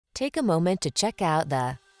Take a moment to check out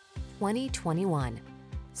the 2021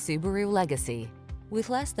 Subaru Legacy.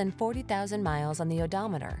 With less than 40,000 miles on the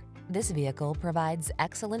odometer, this vehicle provides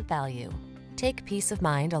excellent value. Take peace of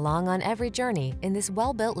mind along on every journey in this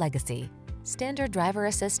well-built Legacy. Standard driver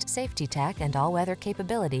assist safety tech and all-weather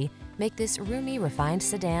capability make this roomy, refined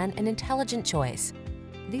sedan an intelligent choice.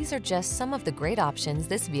 These are just some of the great options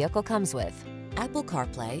this vehicle comes with: Apple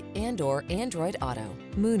CarPlay and/or Android Auto,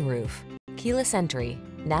 moonroof, keyless entry,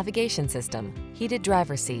 navigation system, heated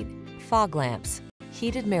driver's seat, fog lamps,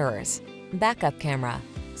 heated mirrors, backup camera,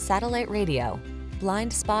 satellite radio,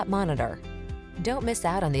 blind spot monitor. Don't miss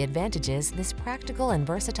out on the advantages this practical and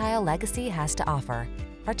versatile Legacy has to offer.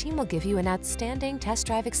 Our team will give you an outstanding test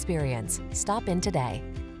drive experience. Stop in today.